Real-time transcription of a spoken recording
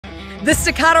The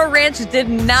Staccato Ranch did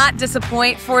not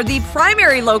disappoint for the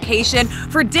primary location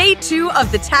for Day 2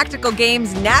 of the Tactical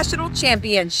Games National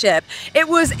Championship. It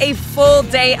was a full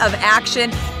day of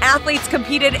action. Athletes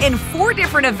competed in 4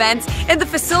 different events, and the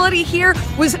facility here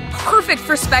was perfect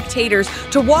for spectators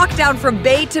to walk down from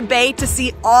bay to bay to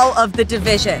see all of the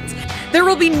divisions. There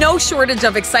will be no shortage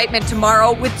of excitement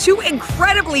tomorrow with 2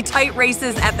 incredibly tight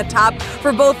races at the top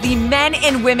for both the men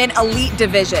and women elite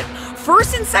division.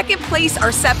 First and second place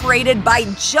are separated by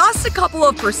just a couple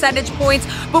of percentage points,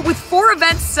 but with 4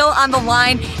 events still on the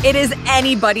line, it is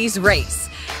anybody's race.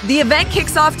 The event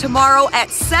kicks off tomorrow at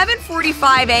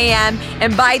 7:45 a.m.,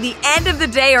 and by the end of the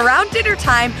day, around dinner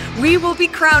time, we will be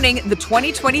crowning the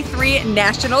 2023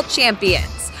 national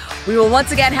champions. We will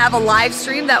once again have a live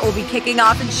stream that will be kicking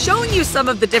off and showing you some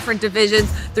of the different divisions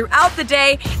throughout the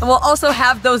day, and we'll also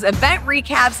have those event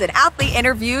recaps and athlete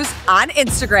interviews on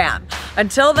Instagram.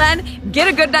 Until then, get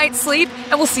a good night's sleep,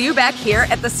 and we'll see you back here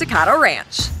at the Staccato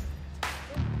Ranch.